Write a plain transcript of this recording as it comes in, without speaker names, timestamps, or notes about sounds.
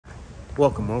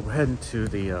Welcome. Well, we're heading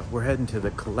to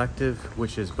the Collective,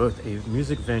 which is both a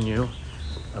music venue,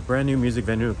 a brand new music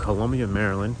venue in Columbia,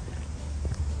 Maryland,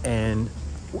 and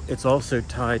it's also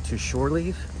tied to Shore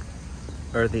Leave,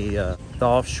 or the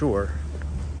Offshore.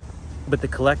 But the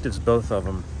Collective's both of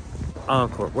them.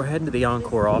 Encore. We're heading to the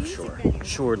Encore Offshore,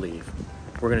 Shore Leave.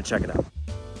 We're gonna check it out.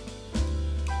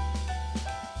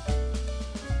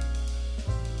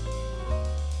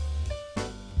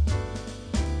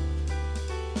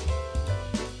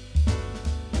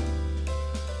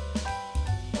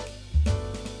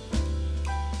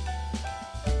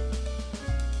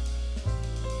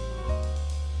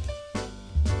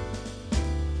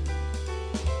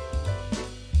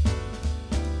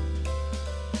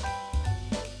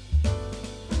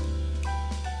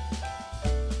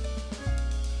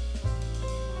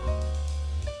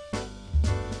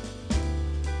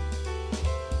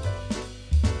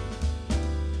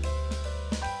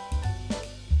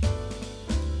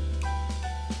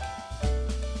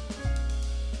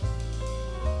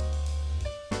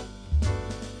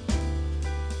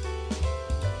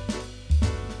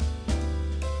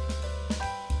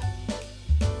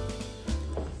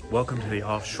 Welcome to the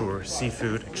Offshore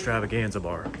Seafood Extravaganza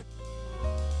Bar.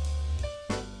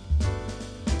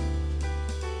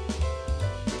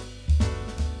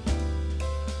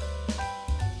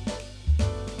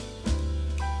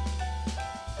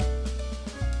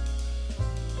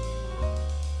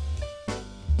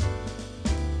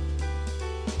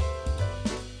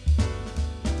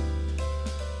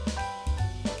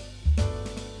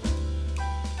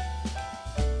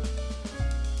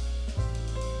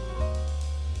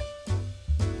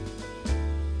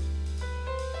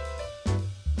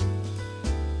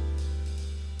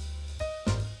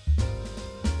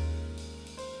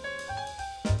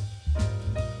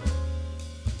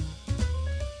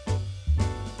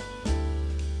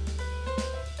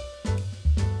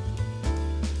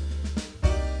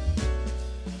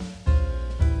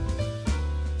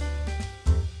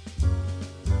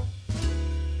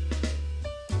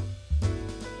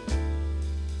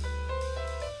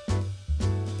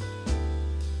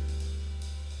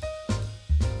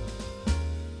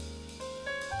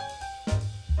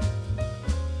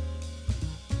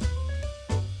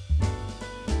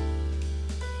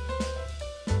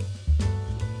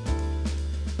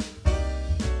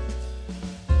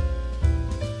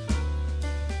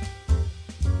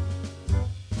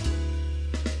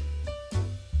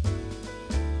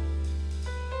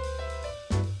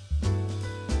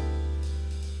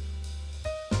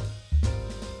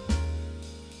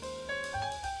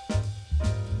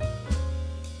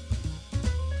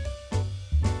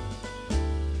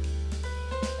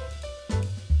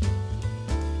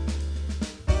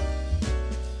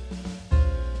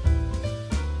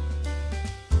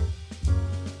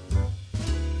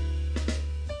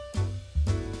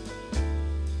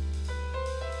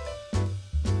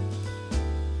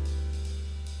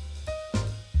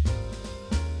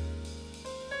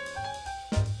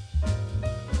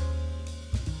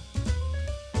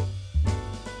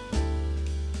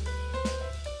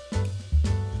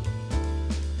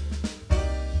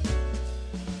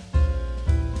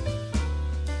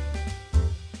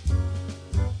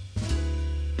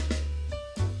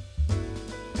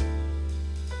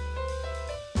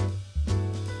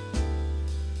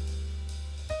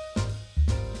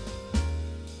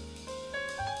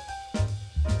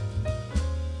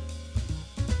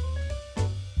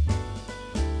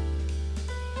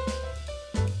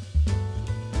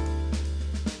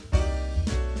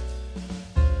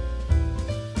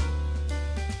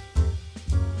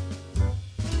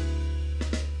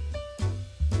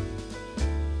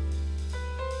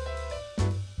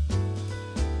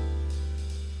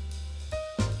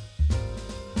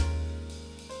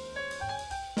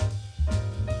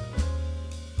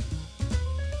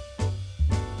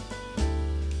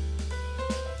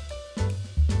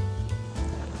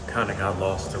 Kind of got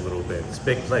lost a little bit. It's a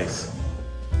big place.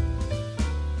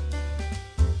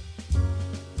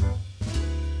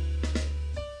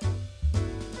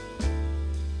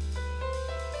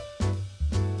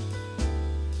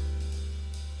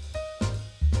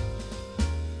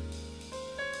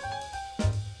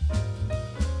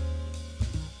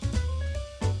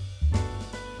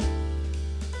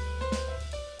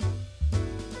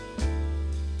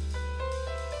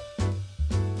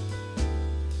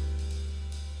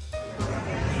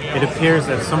 It appears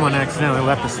that someone accidentally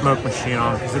left the smoke machine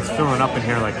on because it's filling up in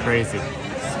here like crazy.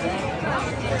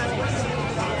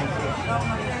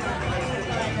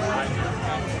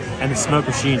 And the smoke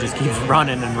machine just keeps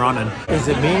running and running. Is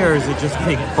it me or is it just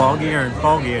getting foggier and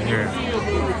foggier in here?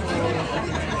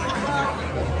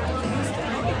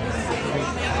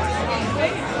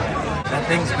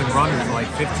 thing's been running for like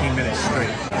 15 minutes straight.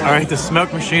 All right, the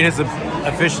smoke machine has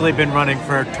officially been running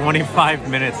for 25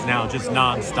 minutes now, just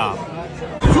non-stop.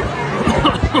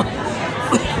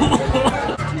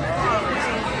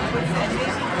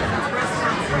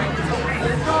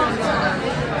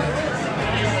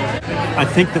 I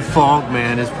think the fog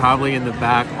man is probably in the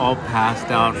back, all passed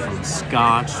out from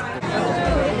scotch.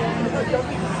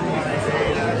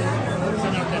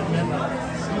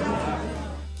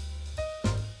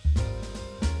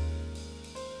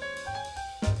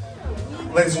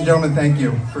 Ladies and gentlemen, thank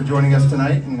you for joining us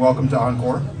tonight and welcome to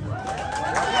Encore.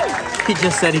 He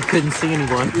just said he couldn't see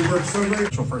anyone. We worked so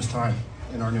great. First time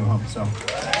in our new home, so. We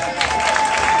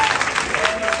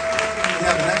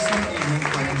have an excellent evening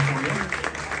planned for you.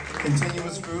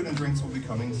 Continuous food and drinks will be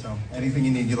coming, so anything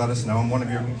you need, you let us know. I'm one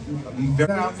of your...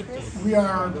 We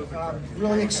are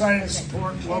really excited to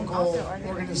support local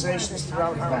organizations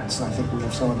throughout events. I think we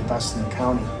have some of the best in the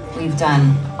county. We've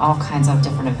done all kinds of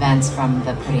different events, from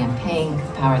the Pretty in Pink,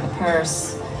 the Power of the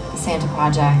Purse, the Santa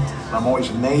Project. I'm always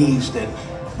amazed at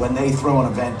when they throw an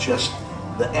event, just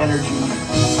the energy.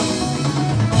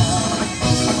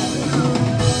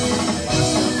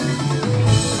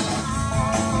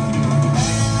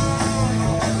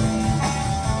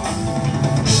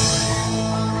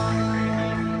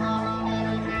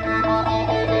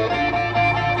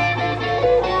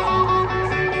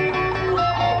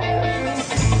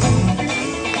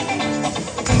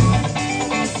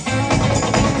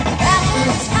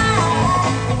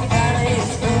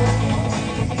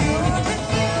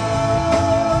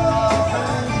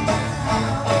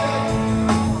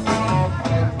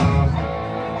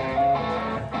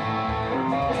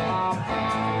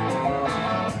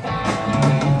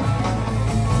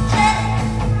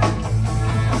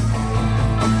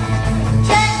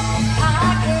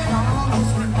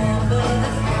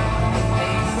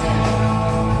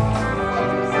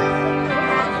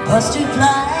 Busted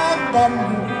flying that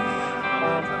moon,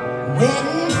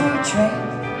 waiting for a train.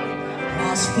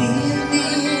 Nice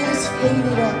feeling is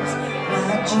faded as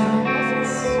my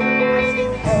jeans.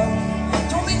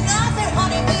 Don't be nothing,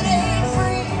 honey, it ain't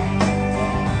free.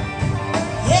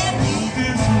 Yeah, me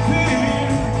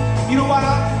disappear. You know what?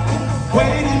 I've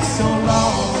waited so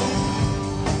long.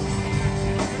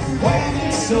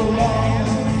 Waited so long.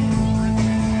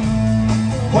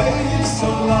 Waited so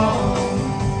long.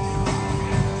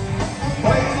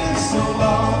 Waiting so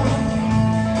long.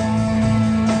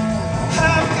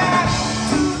 I've got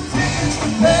 2 tickets to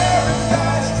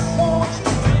paradise. Won't you?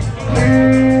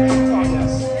 Oh,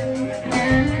 yes.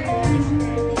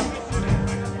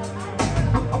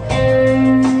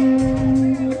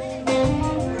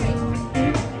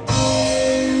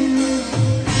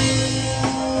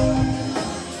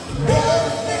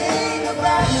 Everything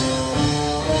about you,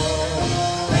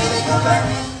 baby, come back.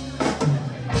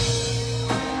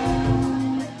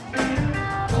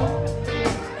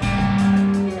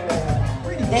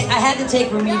 I had to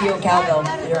take remedial cowbell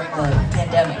during the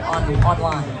pandemic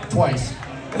online. Twice.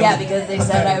 Yeah, because they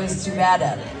said I was too bad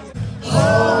at it.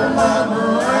 Oh,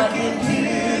 mama, I can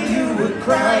hear you were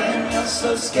crying. You're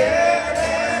so scared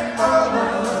and all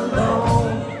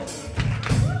alone.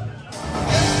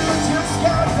 You just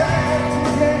got back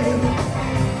today.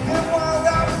 And while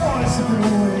that voice of the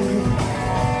way,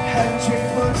 hadn't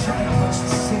changed much, had much to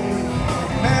say.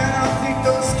 Man, I think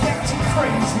those cats are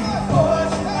crazy.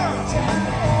 Boys,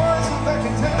 back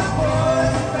in town,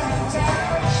 boys, back in town.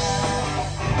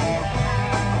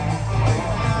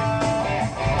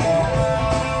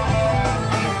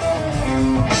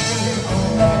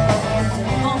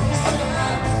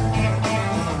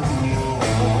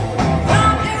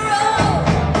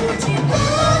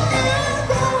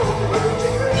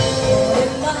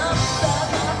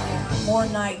 More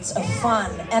nights of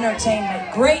fun,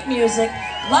 entertainment, great music,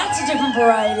 lots of different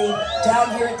variety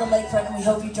down here at the lakefront, and we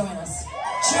hope you join us.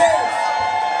 Cheers!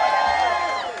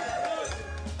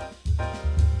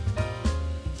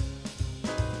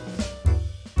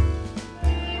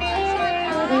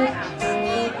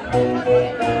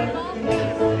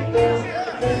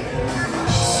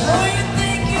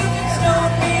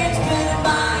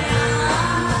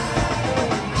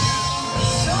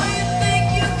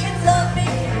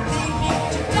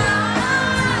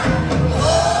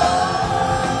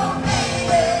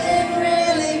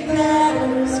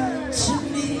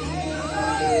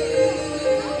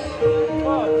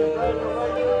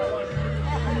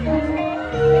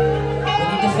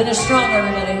 Finish strong,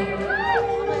 everybody.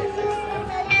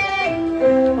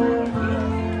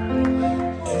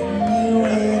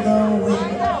 Anyway, the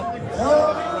wind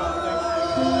blows.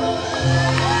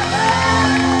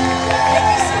 Thank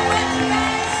you so much, you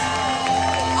guys.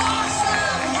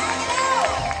 Awesome. Hang it out.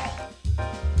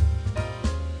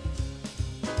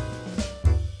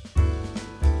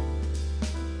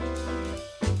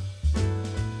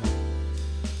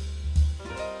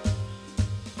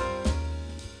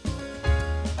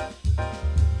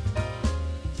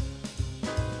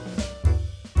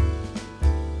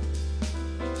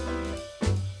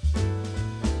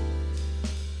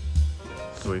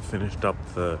 finished up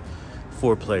the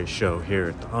Foreplay show here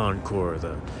at the Encore,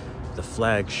 the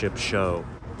flagship show,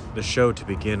 the show to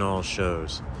begin all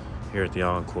shows here at the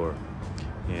Encore.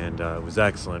 And it was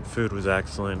excellent. Food was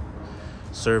excellent.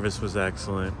 Service was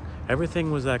excellent.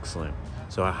 Everything was excellent.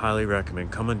 So I highly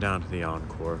recommend coming down to the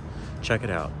Encore. Check it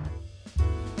out.